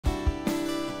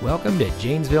Welcome to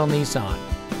Janesville Nissan,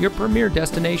 your premier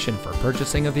destination for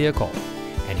purchasing a vehicle.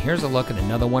 And here's a look at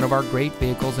another one of our great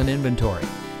vehicles in inventory.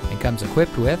 It comes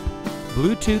equipped with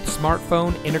Bluetooth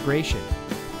smartphone integration,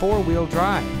 4-wheel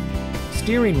drive,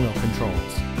 steering wheel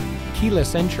controls,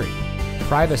 keyless entry,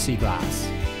 privacy glass,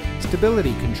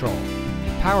 stability control,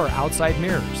 power outside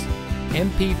mirrors,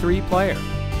 MP3 player,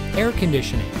 air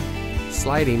conditioning,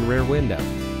 sliding rear window.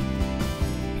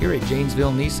 Here at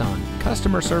Janesville Nissan,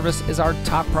 customer service is our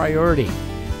top priority.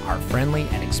 Our friendly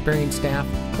and experienced staff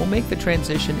will make the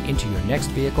transition into your next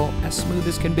vehicle as smooth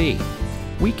as can be.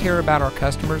 We care about our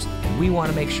customers, and we want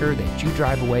to make sure that you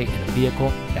drive away in a vehicle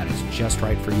that is just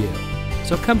right for you.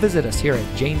 So come visit us here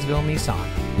at Janesville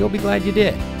Nissan. You'll be glad you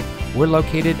did. We're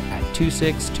located at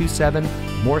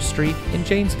 2627 Morse Street in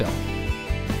Janesville.